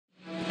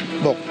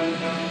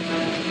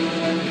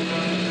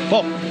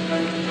Po.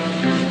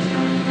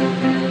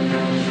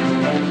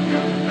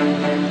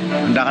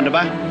 Handa ka na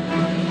ba?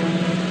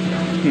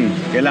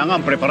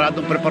 Kailangan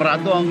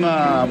preparado ang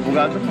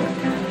abogado mo.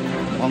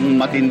 Ang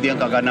matindi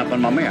ang kaganapan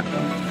mamaya.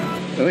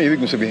 Ano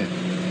ibig mo sabihin?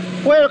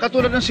 Well,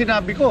 katulad ng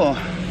sinabi ko,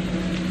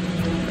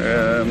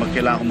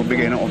 magkailangan ko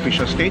magbigay ng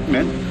official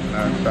statement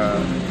at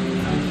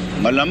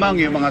malamang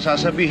yung mga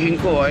sasabihin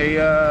ko ay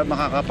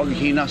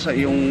makakapaghina sa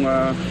iyong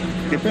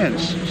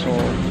defense. So,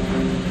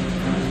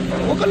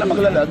 huwag ka lang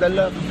maglala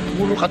dahil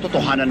puro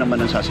katotohanan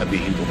naman ang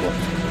sasabihin ko po.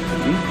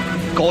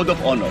 Code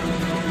of honor.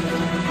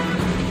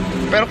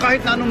 Pero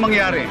kahit na anong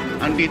mangyari,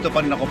 andito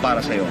pa rin ako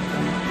para sa'yo.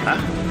 Ha?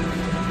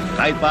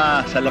 Kahit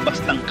pa sa labas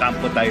ng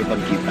kampo tayo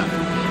magkita.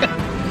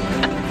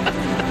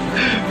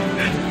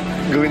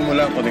 Gawin mo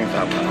lang kung ano yung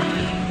tama.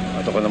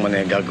 At ako naman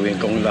gagawin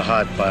kong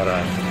lahat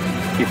para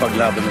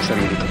ipaglaban ng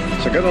sarili ko.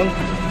 Sa ganun,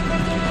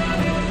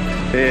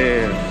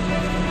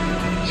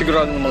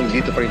 sigurado namang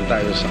dito pa rin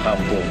tayo sa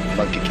kampo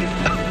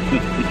magkikita.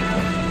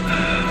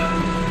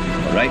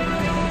 Alright.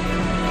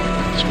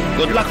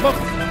 Good luck po.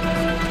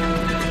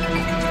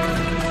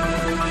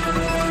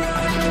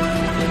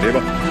 Diba?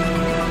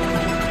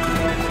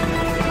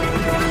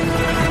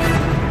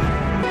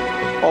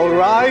 All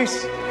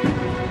rise.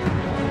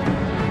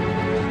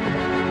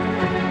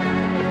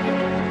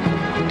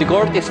 The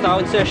court is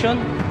now in session.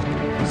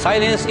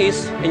 Silence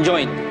is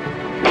enjoined.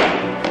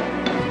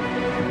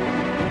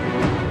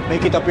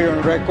 Make it appear on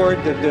record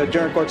that the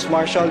General Courts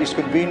Martial is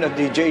convened at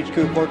the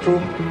JHQ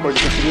courtroom for the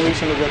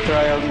continuation of the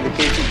trial in the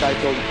case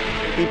entitled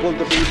People of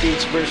the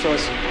Philippines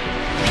versus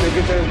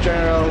Brigadier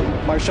General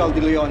Marcial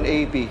de Leon,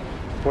 AAP,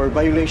 for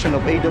violation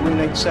of AW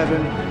 97,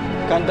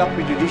 conduct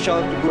with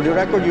judicial. For the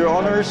record, Your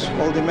Honors,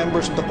 all the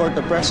members of the court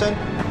are present.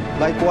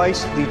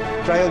 Likewise, the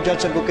trial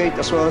judge advocate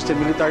as well as the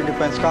Military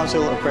Defense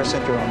Counsel are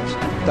present, Your Honors.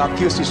 The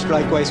accused is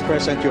likewise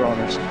present, Your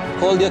Honors.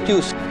 Call the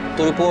accused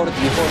to report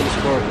before this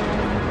court.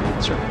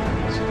 Sir.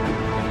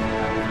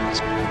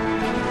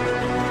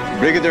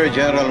 Brigadier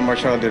General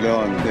Marcial de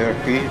Leon,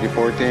 AFP,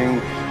 reporting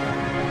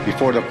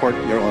before the court,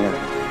 Your Honor.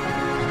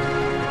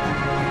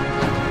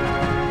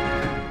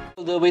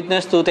 The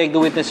witness to take the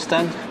witness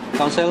stand.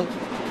 Counsel.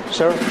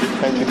 Sir,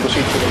 kindly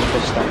proceed to the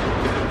witness stand.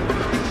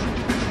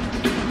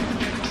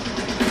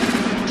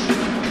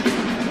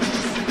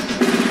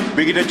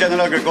 Brigadier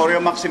General Gregorio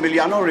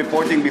Maximillano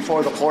reporting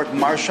before the court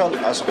martial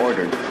as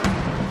ordered.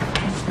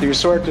 Do you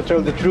swear to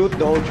tell the truth,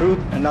 the whole truth,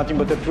 and nothing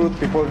but the truth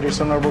before this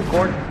honorable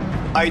court?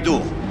 I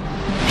do.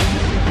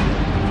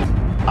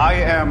 I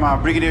am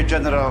Brigadier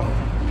General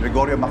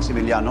Gregorio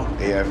Maximillano,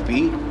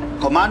 AFP,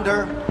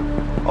 Commander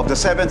of the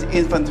 7th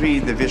Infantry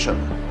Division,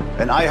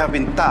 and I have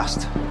been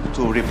tasked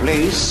to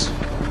replace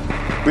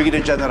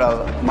Brigadier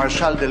General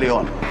Marcial de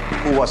Leon,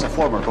 who was a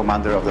former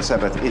commander of the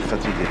 7th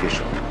Infantry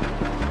Division.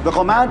 The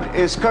command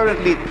is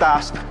currently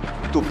tasked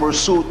to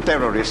pursue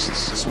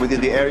terrorists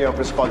within the area of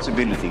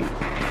responsibility,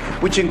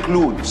 which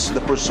includes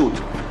the pursuit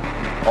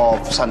of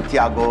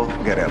Santiago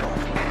Guerrero.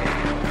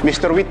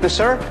 Mr. Witness,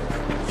 sir,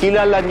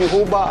 kilala niyo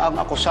ho ba ang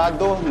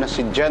akusado na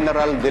si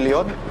General de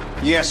Leon?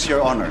 Yes,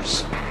 Your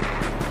Honors.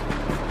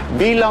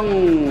 Bilang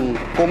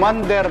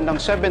commander ng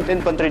 7th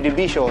Infantry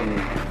Division,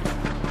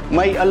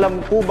 may alam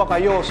po ba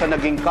kayo sa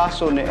naging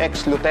kaso ni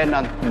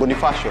ex-Lieutenant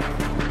Bonifacio?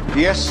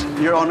 Yes,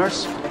 Your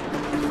Honors.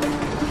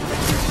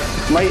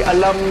 May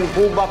alam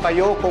po ba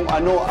kayo kung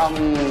ano ang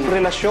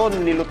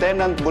relasyon ni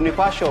Lieutenant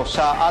Bonifacio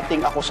sa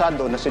ating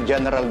akusado na si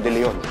General de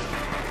Leon?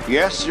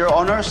 Yes, Your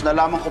Honors.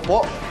 Nalaman ko po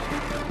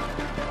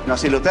na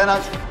si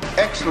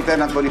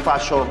ex-Lieutenant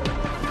Bonifacio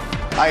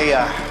ay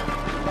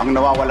ang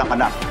nawawalang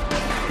anak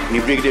ni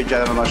Brigadier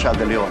General Marcial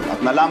de Leon.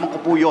 At nalaman ko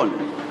po yun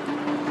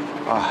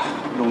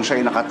nung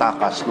siya'y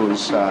nakatakas dun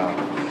sa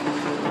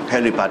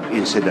helipad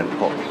incident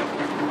po.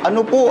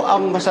 Ano po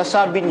ang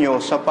masasabi niyo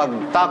sa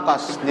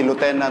pagtakas ni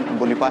Lieutenant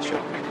Bonifacio?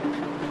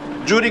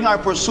 During our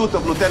pursuit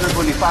of Lieutenant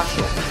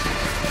Bonifacio,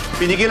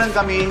 pinigilan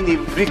kami ni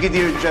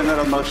Brigadier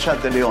General Marcial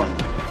de Leon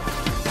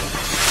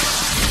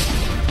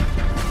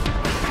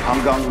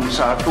hanggang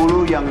sa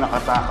tuluyang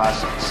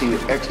nakatakas si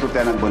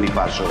ex-Lieutenant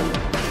Bonifacio.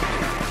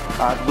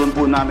 At doon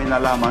po namin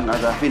nalaman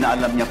at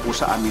pinaalam niya po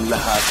sa aming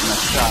lahat na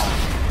siya,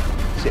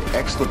 si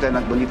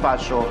ex-Lieutenant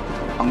Bonifacio,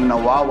 ang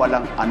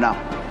nawawalang anak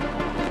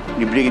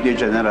ni Brigadier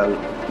General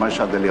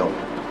Marcial de Leon.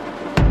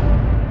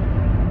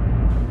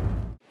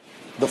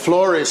 The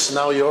floor is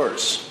now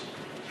yours.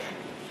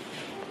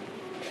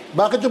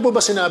 Bakit niyo po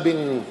ba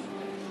sinabing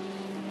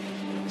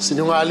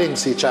sinungaling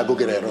si Tiago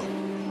Guerrero?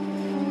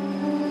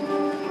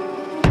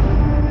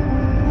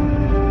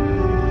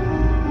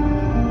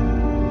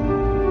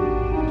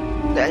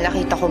 Dahil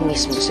nakita ko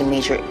mismo si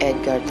Major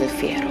Edgar Del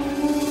Fierro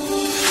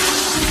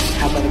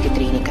habang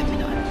nag-training kami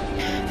noon.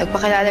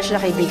 Nagpakilala siya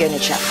na kaibigan ni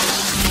Chuck.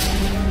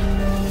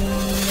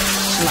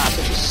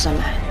 Sumabot siya sa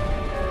samahan.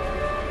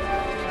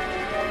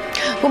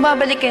 Kung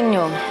babalikan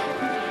nyo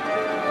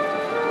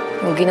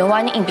yung ginawa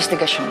niyang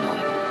investigasyon noon,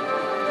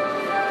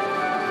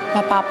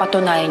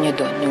 mapapatunayan nyo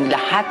doon yung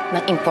lahat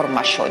ng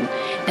impormasyon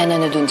na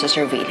nandun sa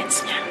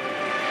surveillance niya.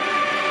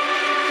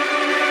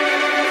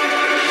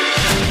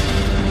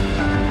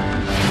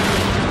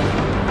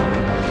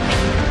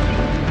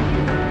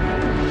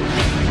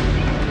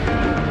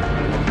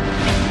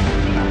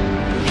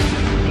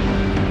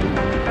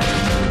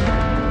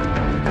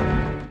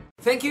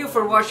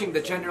 for watching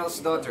The General's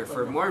Daughter.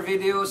 For more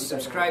videos,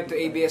 subscribe to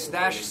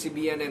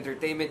ABS-CBN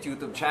Entertainment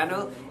YouTube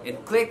channel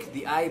and click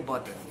the I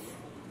button.